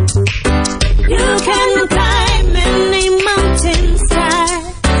 You can climb any mountainside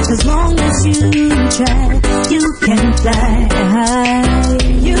as long as you try. You can fly high,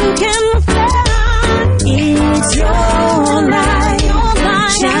 you can fly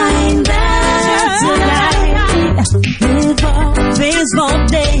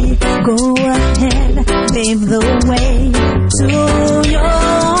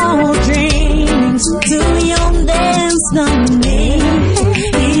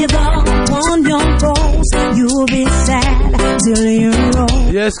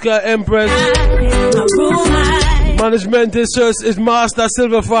Yes, Empress. Management is Master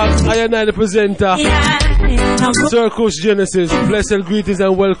Silver Fox. I am the presenter. Sir Kush Genesis. Blessed greetings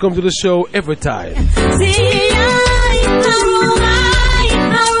and welcome to the show every time.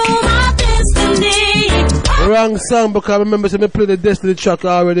 Wrong song, because I remember me play the Destiny track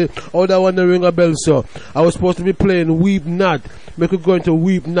already. Oh, that one ring a bell, so I was supposed to be playing Weep Not. Make it go into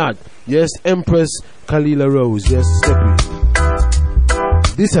Weep Not. Yes, Empress Khalilah Rose. Yes, Steppy.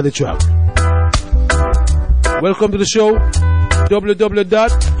 This is the track. Welcome to the show.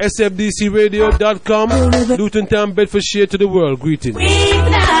 www.sfdcradio.com. Luton Town, Bedfordshire to the world. Greetings. Weep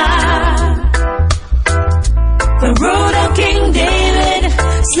not. The road of King David.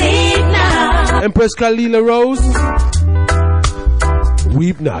 Sleep not. Empress Khalilah Rose.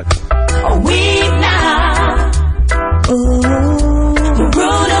 Weep not. Oh, weep not. Oh, the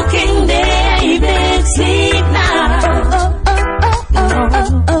road of King David. Sleep not.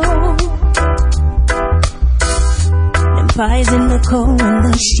 Them pies in the coal and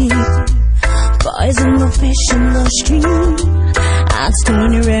the sheep. Boys and the fish in the stream. I'd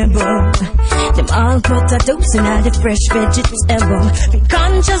stone your rebel. Them all potatoes and all the fresh vegetable. Be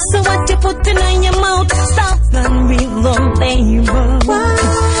conscious of what you put in your mouth. Stop and read the label.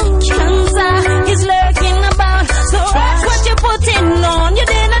 Cancer is lurking about. So watch what you put in on your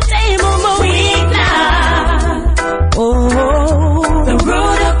dinner table. But weep now. Oh, the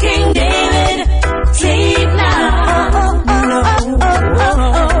road of King David. Sleep now.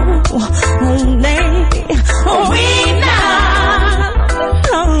 Weep now.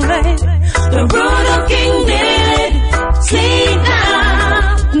 The road of King David. Sleep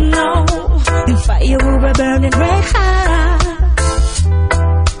now. No, the fire will be burning red hot.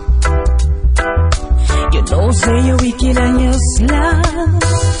 You don't say you're wicked and you're slow.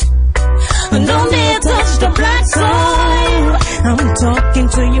 And don't dare touch the black soil. I'm talking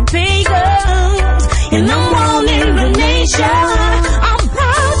to you pagans, and I'm warning the nation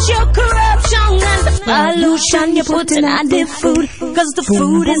about your corruption and the pollution you're putting on the food. Cause the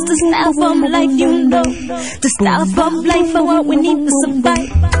food is the staff of life, you know. The staff of life for what we need to survive.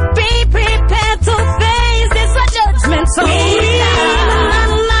 Be prepared to face this judgment. So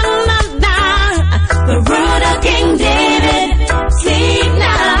the road of King David. Sleep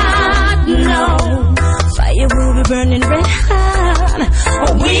not, no. Fire will be burning red hot.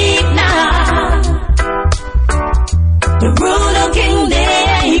 Oh, weep not. The road of King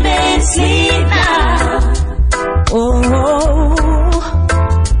David. Sleep not. Oh.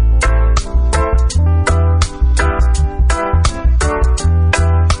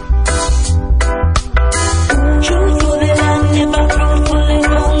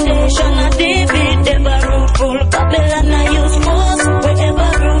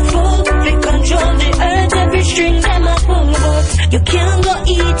 You can't go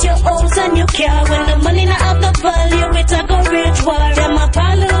eat your oats and you care when the money not have the value. It's a go rich war. Them a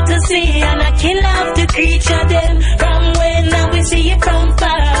pollute to see and I kill off the creature. Them from when now we see it from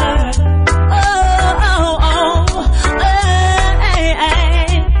far.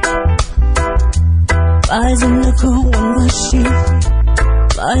 Flies in the coal and the sheep.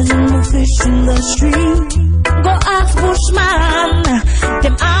 Flies in the fish in the stream. Go ask Bushman.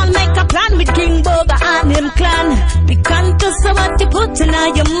 Them all make a plan with King Boga and him clan. Be conscious of what you put in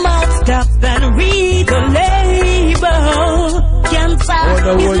your mouth. Stop and read the label. Cancer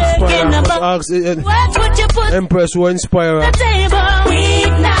is lurking about. What would you put Empress will inspire the table?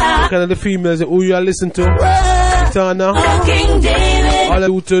 Weep now. Kind of the females who you are listening to. Tana. King David. All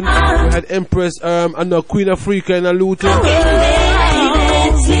Luton. We had Empress and the Queen Africa in a Luton.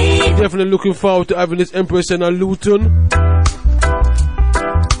 Definitely looking forward to having this Empress in a Luton.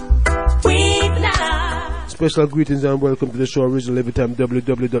 Special greetings and welcome to the show. Original every time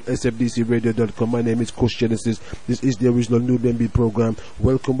www.sfdcradio.com. My name is Kush Genesis. This is the original Nubian beat program.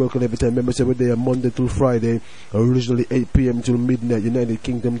 Welcome every time. Members every day, Monday through Friday. Originally 8 p.m. till midnight, United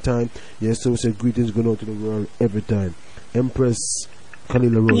Kingdom time. Yes, so say greetings going out to the world every time. Empress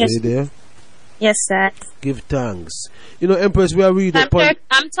Khalilah Rose, yes. Are you there? Yes, sir. Give thanks. You know, Empress, we are reading.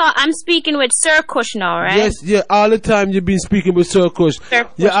 I'm speaking with Sir Kush now, right? Yes, yeah. All the time you've been speaking with Sir Kush.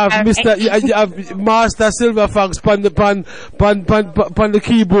 You have Mr. You have Master Silver Fox pan the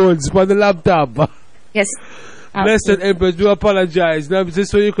keyboards, pan the laptop. Yes. Blessed Empress, do apologize. Now, just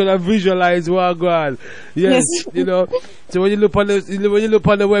so you can visualize what going on. Yes, you know. So when you look on the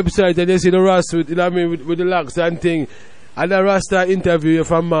website and you see the Rasta, you know what I mean, with the locks and thing, and the Rasta interview you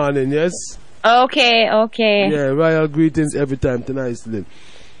from morning, yes. Okay. Yeah, royal greetings every time tonight.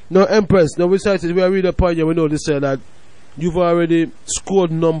 Now, Empress, now we started, we are reading upon you, we know this that you've already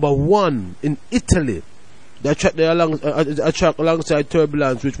scored #1 in Italy That track there a track alongside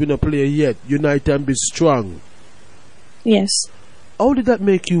Turbulence, which we not play yet. Unite and Be Strong. Yes. How did that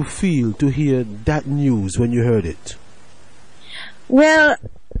make you feel to hear that news when you heard it? Well,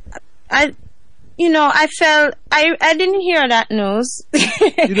 I felt I didn't hear that news.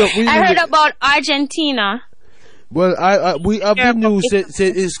 I heard about Argentina. Well, we have the news say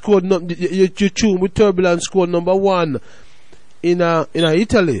it scored your tune with Turbulence scored number 1 in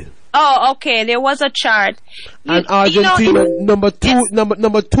Italy. Oh, okay. There was a chart. And Argentina number 2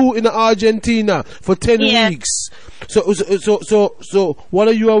 number 2 in Argentina for 10 weeks. So what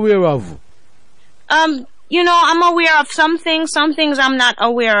are you aware of? I'm aware of some things I'm not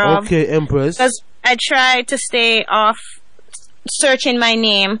aware of. Okay, Empress. Because I try to stay off searching my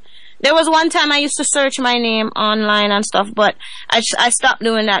name. There was one time I used to search my name online and stuff, but I stopped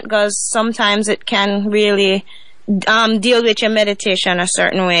doing that because sometimes it can really deal with your meditation a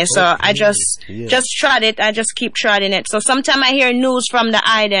certain way. So okay. I just tried it. I just keep trying it. So sometimes I hear news from the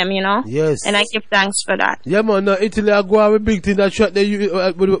item, Yes. And I give thanks for that. Yeah, man. No, Italy, I go out with big thing. That track there,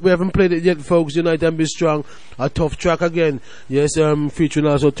 we haven't played it yet, folks. Unite and Be Strong. A tough track again. Yes, featuring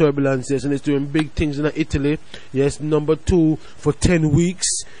also Turbulence. Yes, and it's doing big things in Italy. Yes, number 2 for 10 weeks.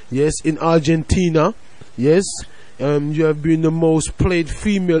 Yes, in Argentina. Yes. You have been the most played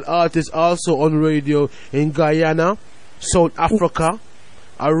female artist also on radio in Guyana, South Africa,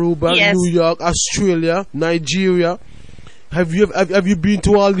 Aruba, yes. New York, Australia, Nigeria. Have you been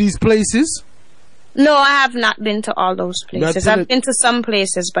to all these places? No, I have not been to all those places. I've been to some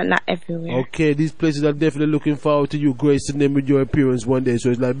places, but not everywhere. Okay, these places are definitely looking forward to you gracing them with your appearance one day.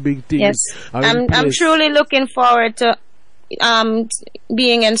 So it's like big things. Yes, I'm truly looking forward to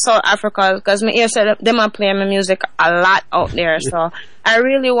being in South Africa, because my ears said them are playing my music a lot out there. So I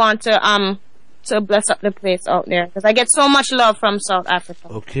really want to bless up the place out there, because I get so much love from South Africa.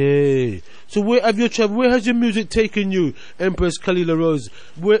 Okay, so where have you traveled? Where has your music taken you, Empress Khalilah Rose?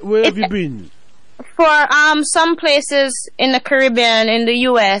 Where have you been? For some places in the Caribbean, in the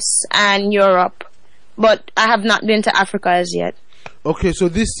US and Europe, but I have not been to Africa as yet. Okay, so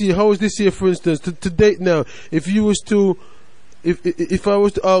this year, how is this year, for instance, to date now? If I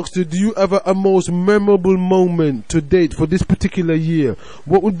was to ask you, do you have a most memorable moment to date for this particular year?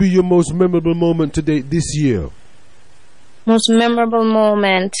 What would be your most memorable moment to date this year? Most memorable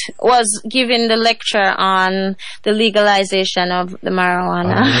moment was giving the lecture on the legalization of the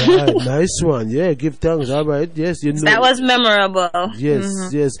marijuana. Right, nice one. Yeah, give thanks. All right. Yes, that was memorable. Yes,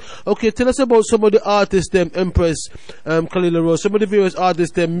 yes. Okay, tell us about some of the artists, Empress Khalilah Rose. Some of the various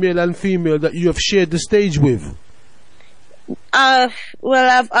artists, male and female, that you have shared the stage with. Well,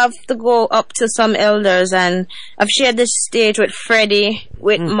 I've to go up to some elders, and I've shared the stage with Freddie,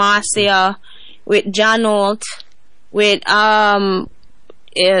 with Mosiah, with John Holt, with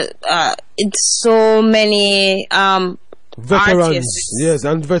it's so many veterans, artists. Yes,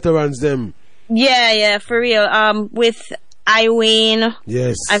 and veterans them. Yeah, for real. With Iwayne,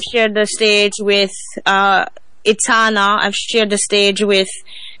 yes, I've shared the stage with Itana. I've shared the stage with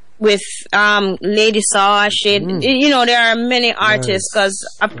Lady Saw. I shared, there are many artists,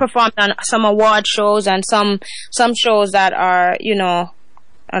 because I've performed on some award shows and some shows that are,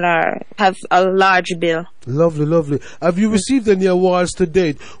 have a large bill. Lovely, lovely. Have you received any awards to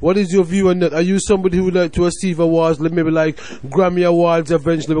date? What is your view on that? Are you somebody who would like to receive awards, maybe like Grammy Awards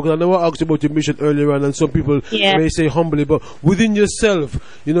eventually? Because I know I asked about your mission earlier on, and some people may say humbly, but within yourself,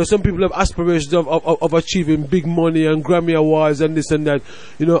 some people have aspirations of achieving big money and Grammy Awards and this and that.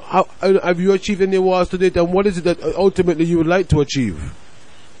 Have you achieved any awards to date, and what is it that ultimately you would like to achieve?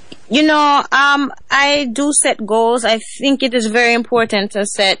 I do set goals. I think it is very important to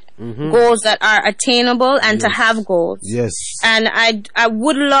set goals that are attainable and to have goals. Yes. And I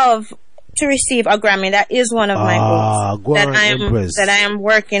would love to receive a Grammy. That is one of my goals that I am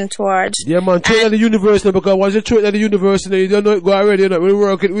working towards. Yeah, man. Throw it at the universe now, because once you throw it at the universe, you don't know it go already. We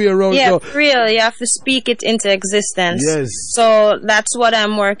work it way around. Yeah, for real. You have to speak it into existence. Yes. So that's what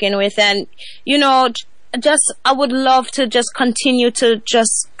I'm working with, and I would love to just continue to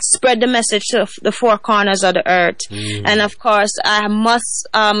just spread the message to the four corners of the earth. And of course, I must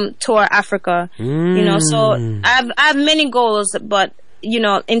tour Africa. So I have many goals, but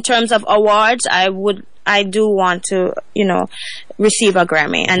in terms of awards, I do want to receive a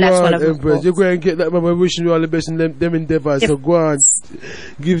Grammy, and that's one of them. You're going to get that, man. We're wishing you all the best in them endeavors. So go on,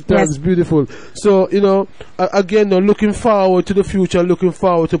 give thanks. Beautiful. So again, looking forward to the future, looking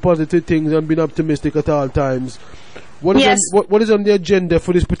forward to positive things, and being optimistic at all times. What is on the agenda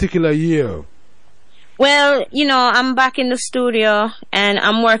for this particular year? Well, I'm back in the studio, and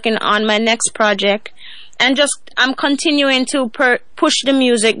I'm working on my next project. just I'm continuing to push the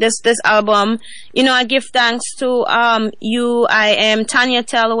music. This album, you know, I give thanks to you. I am Tanya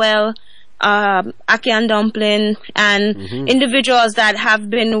Telwell, Aki and Dumpling, and individuals that have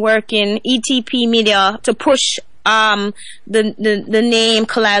been working ETP Media to push the name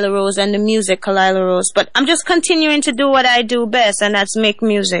Khalilah Rose and the music Khalilah Rose. But I'm just continuing to do what I do best, and that's make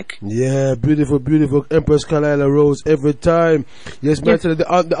music. Yeah, beautiful, beautiful Empress Khalilah Rose every time. Yes, man,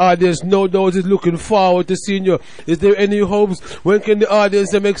 the audience no doubt is looking forward to seeing you. Is there any hopes? When can the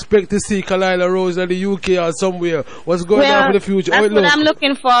audience expect to see Khalilah Rose in the UK or somewhere? What's going on for the future? That's what I'm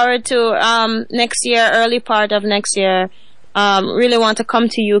looking forward to next year, early part of next year. Really want to come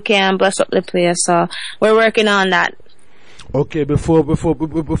to UK and bless up the place, so we're working on that. Okay, before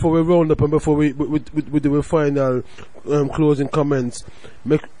we round up and before we do a final closing comments,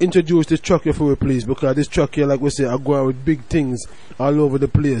 introduce this track here for me, please, because this track here, like we say, I go out with big things all over the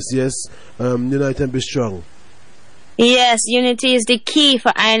place. Yes, unite and be strong. Yes, unity is the key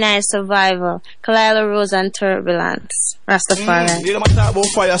for I survival. Khalilah Rose and Turbulence. Rastafari. You don't talk about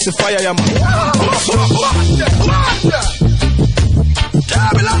fire, see fire, yeah, man.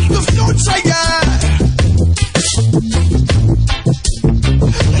 Turbulence the future, yeah.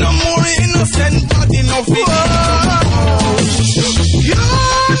 No more innocent body, no fear.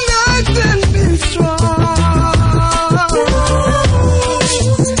 Unite and be strong.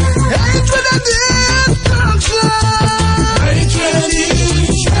 Hatred and destruction. Hatred and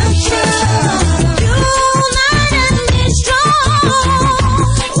destruction. Unite and be strong.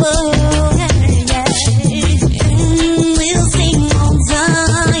 Oh, yeah. We'll sing all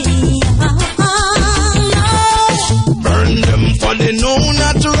time. Burn them for they know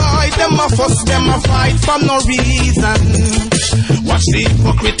not right. Them a fuss, them a fight for no reason. Watch the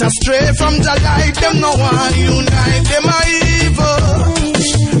hypocrite astray from the light. Them no one unite, them are evil.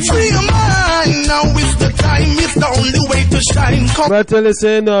 Free your mind, now is the time. It's the only way to shine. But I tell you,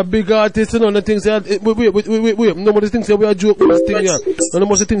 saying big artists, you know, the things that wait. Nobody thinks that we are joking with this thing here. None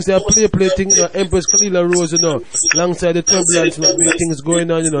of us thinks they are play thing. Empress Khalilah Rose, you know, alongside the Turbulence, you know, big things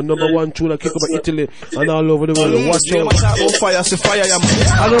going on, you know, number one tune, like kick over Italy and all over the world. Watch out. Fire, see fire, yeah, man.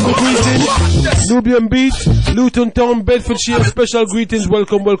 Honorable greetings, Nubian Beat, Luton Town, Bedfordshire. Special greetings.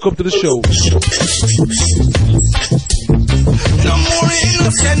 Welcome to the show. No more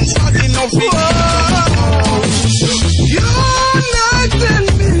innocent body, no fear. Unite and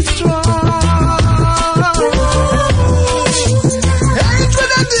be strong.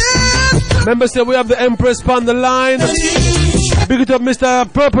 Hatred and death. Remember, say we have the Empress on the line. Big it up, Mr.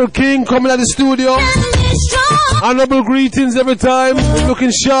 Purple King coming at the studio. Honorable greetings every time.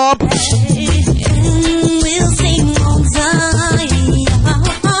 Looking sharp. We'll sing all time.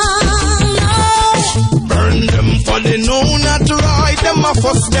 Burn them for they know not right. Them a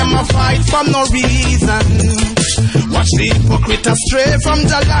fuss, them a fight for no reason. Watch the hypocrite astray from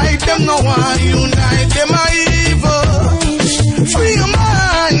the light. Them no one unite, them are evil. Free your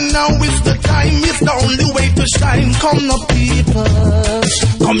mind, now is the time. It's the only way to shine. Come no people.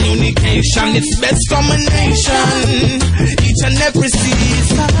 Communication, it's best combination. Each and every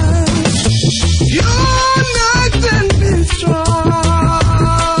season. Unite and be strong.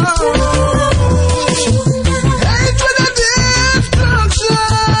 Hatred and destruction.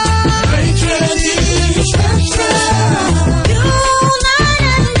 Hatred and destruction. Unite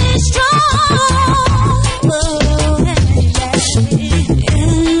and be strong.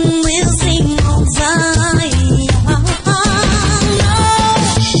 We'll sing all time.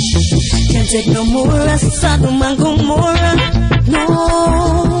 Can't take no more Sodom and Gomorrah. No,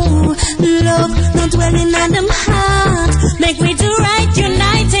 love, no dwelling on them heart. Make we do right,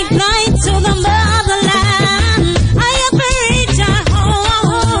 unite, ignite to the motherland. I have reached our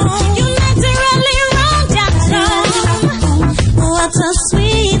home. Unite to rally around your home. What a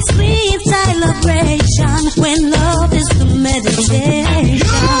sweet, sweet celebration when love is the meditation.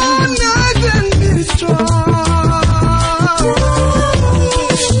 Unite and be strong.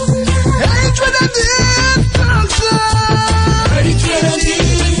 Hatred and destruction. Hatred and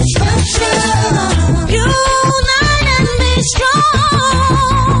destruction. Unite and be strong.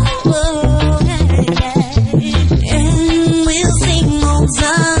 We'll sing all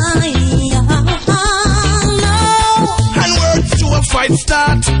time. And words to a fight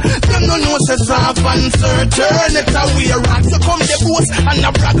start. Them no know says half uncertain. It's a way rock. So come the boast and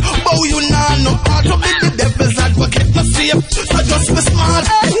a brag. Bow you now no heart to be the devil's advocate. No safe, so just be smart.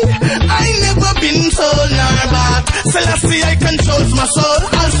 Hey, I never been told nor bad. Selassie I control my soul,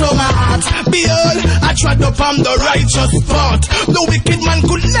 also my heart. Behold, I trod upon the righteous path. The wicked man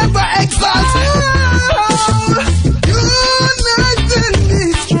could never exalt. Unite and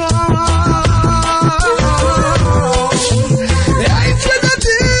be strong.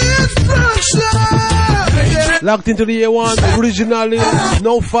 Locked into the A1, originally,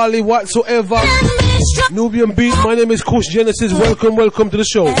 no folly whatsoever. Nubian beat, my name is Kush Genesis. Welcome to the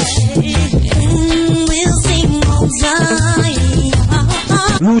show.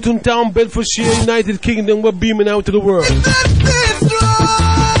 Luton Town, Bedfordshire, United Kingdom, we're beaming out to the world.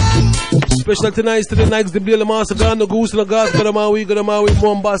 Special tonight to the Nikes, the Blela Master, the Goose, the Gas, Gadamawi,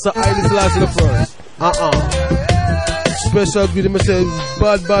 Mombasa, Island, last in the first. Special greeting, myself,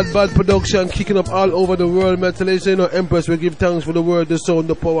 bad production, kicking up all over the world, man. Tell you, Empress, we give thanks for the word, the sound,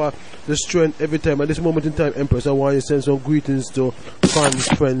 the power, the strength every time. At this moment in time, Empress, I want you to send some greetings to fans,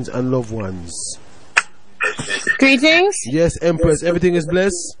 friends, and loved ones. Greetings. Yes, Empress, everything is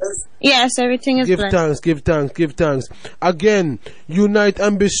blessed? Yes, everything is blessed. Give thanks. Again, unite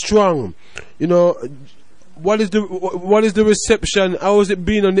and be strong. You know, what is the reception? How has it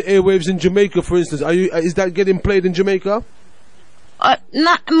been on the airwaves in Jamaica, for instance? Is that getting played in Jamaica?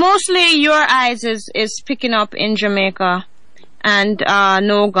 Mostly Your Eyes is picking up in Jamaica, and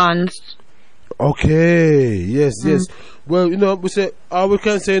No Guns. Okay, yes. Well, we say all we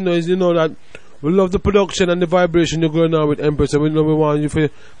can say now is that we love the production and the vibration you're going on with Empress, and we want you to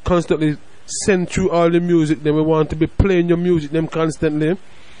constantly send through all the music. Then we want to be playing your music them constantly.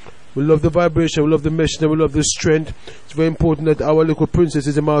 We love the vibration, we love the message, we love the strength. It's very important that our little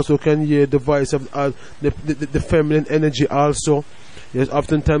princesses also can hear the voice of the feminine energy also. Yes,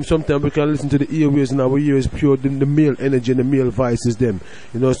 sometimes we can listen to the earwaves and our ears pure the male energy and the male voices them.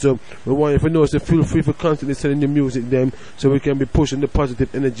 So we want you to know, so feel free for constantly sending the music them so we can be pushing the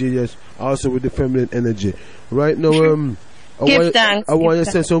positive energy, yes, also with the feminine energy. Right now, I want you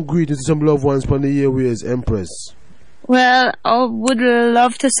to send some greetings to some loved ones from the airwaves, Empress. Well, I would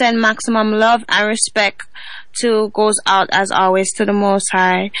love to send maximum love and respect goes out as always to the Most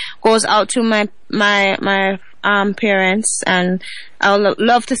High, goes out to my parents, and I would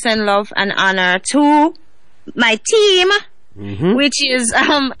love to send love and honor to my team, which is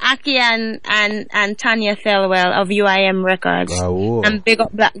Aki and Tanya Thelwell of UIM Records, and big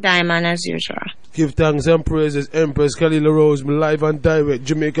up Black Diamond as usual. Give thanks and praises, Empress Khalilah Rose, live and direct,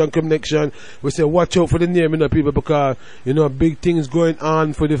 Jamaican connection. We say watch out for the name, people, because, big things going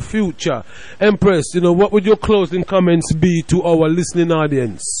on for the future. Empress, what would your closing comments be to our listening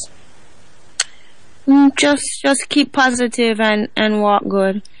audience? Just keep positive and walk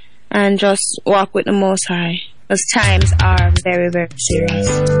good, and just walk with the Most High, because times are very, very serious.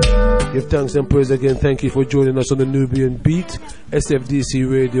 Give thanks and praise again. Thank you for joining us on the Nubian Beat,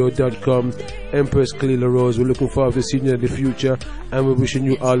 SFDCRADIO.com. Empress Khalilah Rose, we're looking forward to seeing you in the future, and we're wishing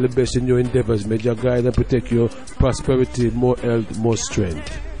you all the best in your endeavors. May your guide and protect your prosperity, more health, more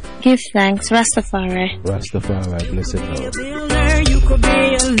strength. Give thanks, Rastafari. Rastafari, blessed Lord. You could be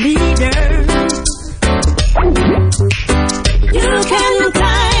a leader. You can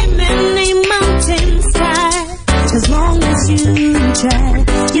climb any mountainside. As long as you try,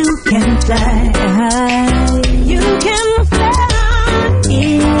 you can fly. You can fly.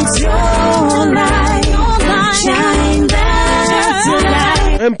 It's your life. Shine that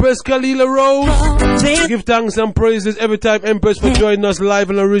light. Empress Khalilah Rose, give thanks and praises every time, Empress, for joining us live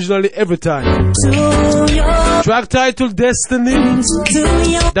and originally every time. Track title Destiny.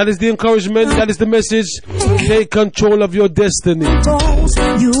 That is the encouragement, that is the message. Take control of your destiny.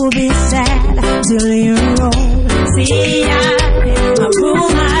 You'll be sad till you roll. See, I rule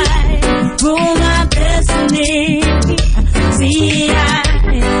my destiny. See,